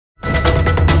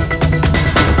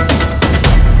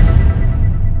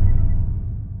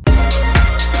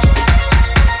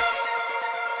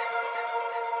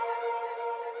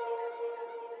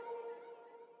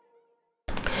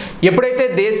ఎప్పుడైతే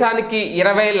దేశానికి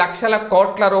 20 లక్షల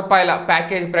కోట్ల రూపాయల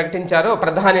ప్యాకేజ్ ప్రకటించారో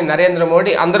ప్రధాని నరేంద్ర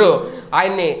మోడీ అందరూ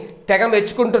ఆయన్ని తెగ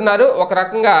మెచ్చుకుంటున్నారు. ఒక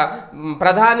రకంగా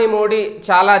ప్రధాని మోడీ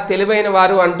చాలా తెలివైన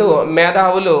వారు అంటూ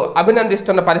మేధావులు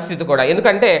అభినందిస్తున్న పరిస్థితి కూడా.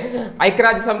 ఎందుకంటే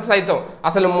ఐక్యరాజ్య సమితి సైతం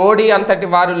అసలు మోడీ అంతటి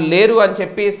వారు లేరు అని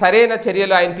చెప్పి సరైన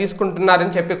చర్యలు ఆయన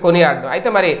తీసుకుంటున్నారని చెప్పి కొనియాడు.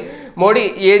 అయితే మరి మోడీ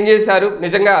ఏం చేశారు?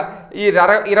 నిజంగా ఈ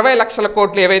 20 లక్షల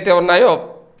కోట్లు ఏవైతే ఉన్నాయో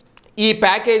ఈ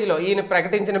ప్యాకేజీలో, ఈయన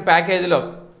ప్రకటించిన ప్యాకేజీలో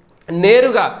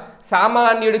నేరుగా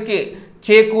సామాన్యుడికి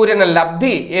చేకూరిన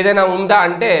లబ్ధి ఏదైనా ఉందా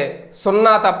అంటే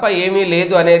సున్నా తప్ప ఏమీ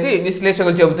లేదు అనేది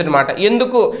విశ్లేషకులు చెబుతున్నమాట.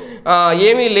 ఎందుకు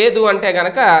ఏమీ లేదు అంటే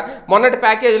కనుక మొన్నటి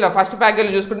ప్యాకేజీలో ఫస్ట్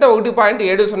ప్యాకేజీలో చూసుకుంటే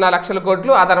 1.70 లక్షల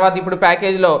కోట్లు, ఆ తర్వాత ఇప్పుడు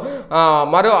ప్యాకేజీలో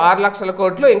మరో 6 లక్షల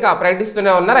కోట్లు ఇంకా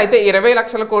ప్రకటిస్తూనే ఉన్నారు. అయితే 20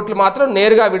 లక్షల కోట్లు మాత్రం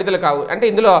నేరుగా విడుదల కావు. అంటే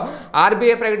ఇందులో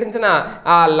ఆర్బీఐ ప్రకటించిన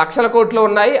లక్షల కోట్లు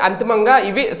ఉన్నాయి. అంతిమంగా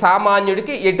ఇవి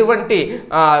సామాన్యుడికి ఎటువంటి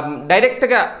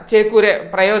డైరెక్ట్గా చేకూరే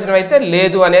ప్రయోజనం అయితే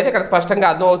లేదు అనేది ఇక్కడ స్పష్టంగా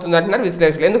అర్థమవుతుంది అంటున్నారు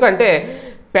విశ్లేషకులు. ఎందుకంటే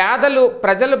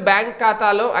ప్రజలు బ్యాంక్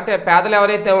ఖాతాలో, అంటే పేదలు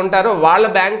ఎవరైతే ఉంటారో వాళ్ళ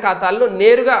బ్యాంక్ ఖాతాల్లో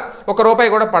నేరుగా ₹1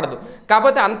 కూడా పడదు.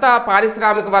 కాకపోతే అంతా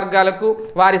పారిశ్రామిక వర్గాలకు,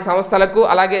 వారి సంస్థలకు,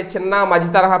 అలాగే చిన్న మధ్య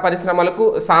తరహా పరిశ్రమలకు,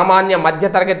 సామాన్య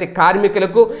మధ్యతరగతి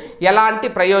కార్మికులకు ఎలాంటి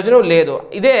ప్రయోజనం లేదు.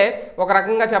 ఇదే ఒక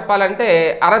రకంగా చెప్పాలంటే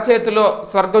అరచేతిలో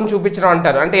స్వర్గం చూపించడం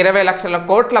అంటారు. అంటే 20 లక్షల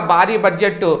కోట్ల భారీ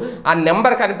బడ్జెట్ ఆ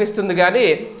నెంబర్ కనిపిస్తుంది కానీ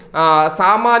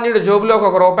సామాన్యుడు జోబులోకి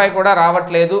 ₹1 కూడా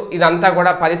రావట్లేదు. ఇదంతా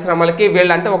కూడా పరిశ్రమలకి,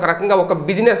 వీళ్ళంటే ఒక రకంగా ఒక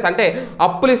బిజినెస్, అంటే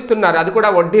అప్పులు ఇస్తున్నారు, అది కూడా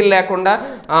వడ్డీలు లేకుండా,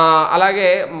 అలాగే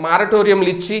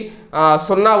మారటోరియంలు ఇచ్చి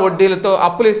సున్నా వడ్డీలతో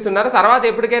అప్పులు ఇస్తున్నారు. తర్వాత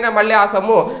ఎప్పటికైనా మళ్ళీ ఆ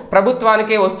సొమ్ము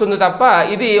ప్రభుత్వానికే వస్తుంది తప్ప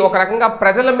ఇది ఒక రకంగా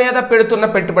ప్రజల మీద పెడుతున్న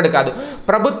పెట్టుబడి కాదు.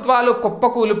 ప్రభుత్వాలు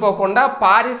కుప్పకూలిపోకుండా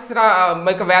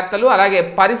పారిశ్రామికవేత్తలు అలాగే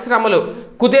పరిశ్రమలు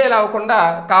కుదేలవ్వకుండా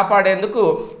కాపాడేందుకు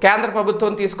కేంద్ర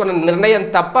ప్రభుత్వం తీసుకున్న నిర్ణయం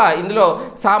తప్ప ఇందులో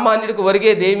సామాన్యుడికి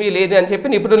ఒరిగేది ఏమీ లేదు అని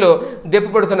చెప్పి నిపుణులు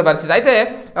దెప్పుపడుతున్న పరిస్థితి. అయితే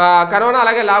కరోనా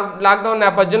అలాగే లాక్డౌన్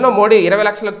నేపథ్యంలో మోడీ 20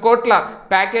 లక్షల కోట్ల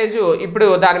ప్యాకేజు ఇప్పుడు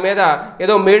దాని మీద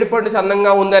ఏదో మేడిపండు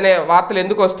చందంగా ఉందనే వార్తలు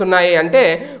ఎందుకు వస్తున్నాయి అంటే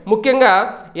ముఖ్యంగా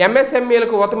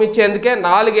ఎంఎస్ఎంఈలకు ఊతమిచ్చేందుకే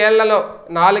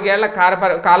 4 ఏళ్ల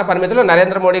కాల పరిమితిలో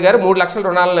నరేంద్ర మోడీ గారు 3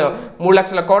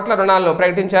 లక్షల కోట్ల రుణాలను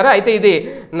ప్రకటించారు. అయితే ఇది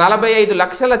 45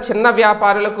 లక్షల చిన్న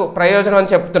వ్యాపారులకు ప్రయోజనం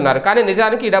అని చెప్తున్నారు. కానీ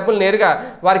నిజానికి ఈ డబ్బులు నేరుగా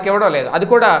వారికి ఇవ్వడం లేదు, అది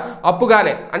కూడా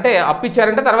అప్పుగానే. అంటే అప్పు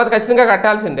ఇచ్చారంటే తర్వాత ఖచ్చితంగా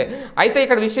కట్టాల్సిందే. అయితే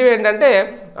ఇక్కడ విషయం ఏంటంటే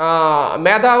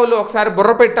మేధావులు ఒకసారి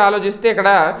బుర్ర పెట్టి ఆలోచిస్తే ఇక్కడ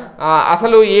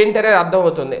అసలు ఏంటనేది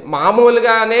అర్థమవుతుంది.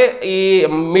 మామూలుగానే ఈ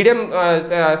medium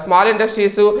small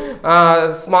industries,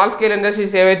 small scale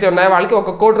industries ఏవైతే ఉన్నాయో వాళ్ళకి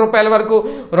 ₹1 కోటి వరకు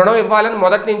రుణం ఇవ్వాలని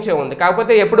మొదటి నుంచే ఉంది.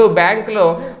 కాకపోతే ఎప్పుడు బ్యాంకులో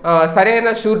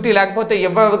సరైన షూరిటీ లేకపోతే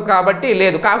ఇవ్వవు కాబట్టి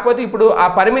లేదు. కాకపోతే ఇప్పుడు ఆ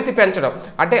పరిమితి పెంచడం,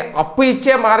 అంటే అప్పు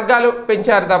ఇచ్చే మార్గాలు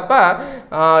పెంచారు తప్ప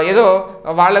ఏదో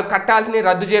వాళ్ళు కట్టాల్సిన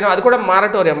రద్దు చేయడం, అది కూడా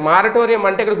మారటోరియం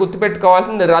అంటే ఇక్కడ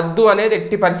గుర్తుపెట్టుకోవాల్సింది రద్దు అనేది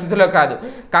ఎట్టి పరిస్థితిలో కాదు.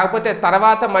 కాకపోతే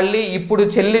తర్వాత మళ్ళీ ఇప్పుడు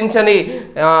చెల్లించని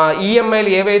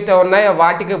ఈఎంఐలు ఏవైతే ఉన్నాయో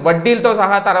వాటికి వడ్డీలతో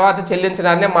సహా తర్వాత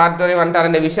చెల్లించడాన్నే మారటోరియం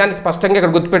అంటారనే విషయాన్ని స్పష్టంగా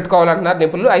ఇక్కడ గుర్తుపెట్టుకోవాలంటున్నారు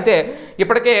నిపుణులు. అయితే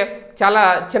ఇప్పటికే చాలా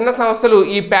చిన్న సంస్థలు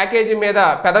ఈ ప్యాకేజీ మీద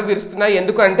పెదవి విరుస్తున్నాయి.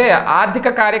 ఎందుకంటే ఆర్థిక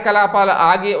కార్యకలాపాలు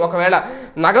ఆగి ఒకవేళ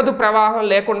నగదు ప్రవాహం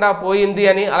లేకుండా పోయింది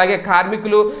అని, అలాగే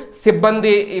కార్మికులు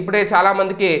సిబ్బంది ఇప్పుడే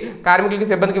చాలామందికి కార్మికులకి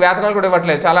సిబ్బందికి వేతనాలు కూడా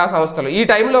ఇవ్వట్లేదు చాలా సంస్థలు. ఈ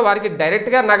టైంలో వారికి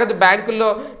డైరెక్ట్గా నగదు బ్యాంకుల్లో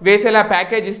వేసేలా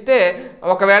ప్యాకేజ్ ఇస్తే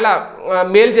ఒకవేళ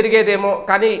మేలు జరిగేదేమో.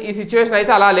 కానీ ఈ సిచ్యువేషన్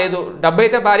అయితే అలా లేదు. డబ్బు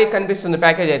అయితే భారీ కనిపిస్తుంది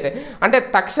ప్యాకేజ్ అయితే. అంటే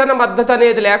తక్షణ మద్దతు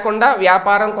అనేది లేకుండా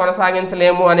వ్యాపారం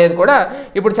కొనసాగించలేము అనేది కూడా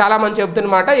ఇప్పుడు చాలామంది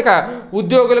చెబుతున్నమాట. ఇక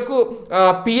ఉద్యోగులకు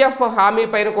పిఎఫ్ హామీ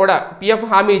పైన కూడా పిఎఫ్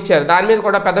హామీ ఇచ్చారు, దాని మీద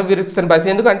కూడా పెద్ద విరుస్తున్న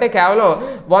పరిస్థితి. ఎందుకంటే కేవలం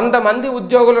 100 మంది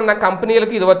ఉద్యోగులు ఉన్న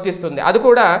కంపెనీలకు ఇది వర్తిస్తుంది. అది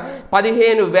కూడా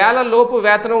 15,000 లోపు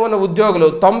వేతనం ఉన్న ఉద్యోగులు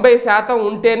 90%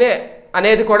 ఉంటేనే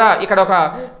అనేది కూడా ఇక్కడ ఒక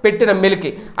పెట్టిన మెలికి.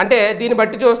 అంటే దీన్ని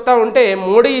బట్టి చూస్తూ ఉంటే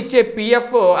మోడీ ఇచ్చే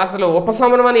పిఎఫ్ అసలు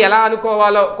ఉపశమనం అని ఎలా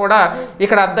అనుకోవాలో కూడా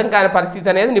ఇక్కడ అర్థం కాని పరిస్థితి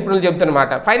అనేది నిపుణులు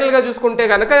చెబుతున్నమాట. ఫైనల్గా చూసుకుంటే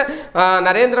కనుక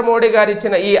నరేంద్ర మోడీ గారు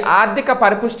ఇచ్చిన ఈ ఆర్థిక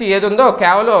పరిపుష్టి ఏదుందో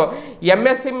కేవలం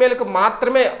ఎంఎస్ఎంఈలకు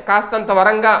మాత్రమే కాస్తంత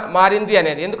వరంగా మారింది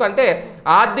అనేది. ఎందుకంటే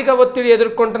ఆర్థిక ఒత్తిడి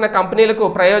ఎదుర్కొంటున్న కంపెనీలకు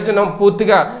ప్రయోజనం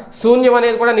పూర్తిగా శూన్యం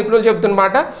అనేది కూడా నిపుణులు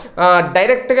చెబుతున్నమాట.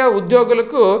 డైరెక్ట్గా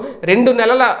ఉద్యోగులకు 2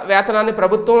 నెలల వేతనాన్ని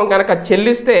ప్రభుత్వం కనుక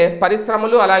చెల్లిస్తే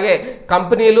పరిశ్రమలు అలాగే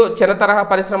కంపెనీలు, చిన్న తరహా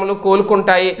పరిశ్రమలు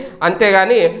కోలుకుంటాయి.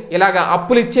 అంతేగాని ఇలాగ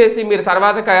అప్పులు ఇచ్చేసి మీరు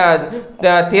తర్వాత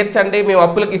తీర్చండి, మేము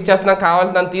అప్పులకు ఇచ్చేస్తున్నాం,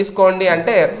 కావాల్సిందని తీసుకోండి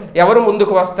అంటే ఎవరు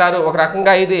ముందుకు వస్తారు? ఒక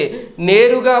రకంగా ఇది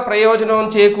నేరుగా ప్రయోజనం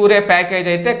చేకూరే ప్యాకేజ్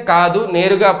అయితే కాదు.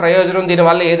 నేరుగా ప్రయోజనం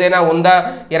దీనివల్ల ఏదైనా ఉందా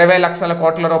 20 లక్షల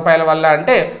కోట్ల రూపాయల వల్ల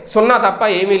అంటే సున్నా తప్ప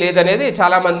ఏమీ లేదనేది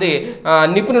చాలామంది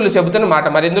నిపుణులు చెబుతున్న మాట.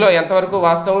 మరి ఇందులో ఎంతవరకు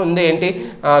వాస్తవం ఉంది ఏంటి,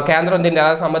 కేంద్రం దీన్ని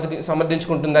ఎలా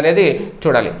సమర్థించుకుంటుంది అనేది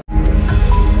చూడాలి.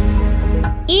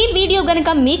 ఈ వీడియో గనుక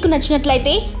మీకు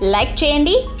నచ్చినట్లయితే లైక్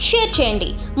చేయండి, షేర్ చేయండి.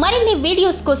 మరిన్ని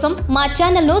వీడియోస్ కోసం మా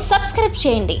ఛానల్ను సబ్స్క్రైబ్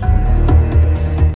చేయండి.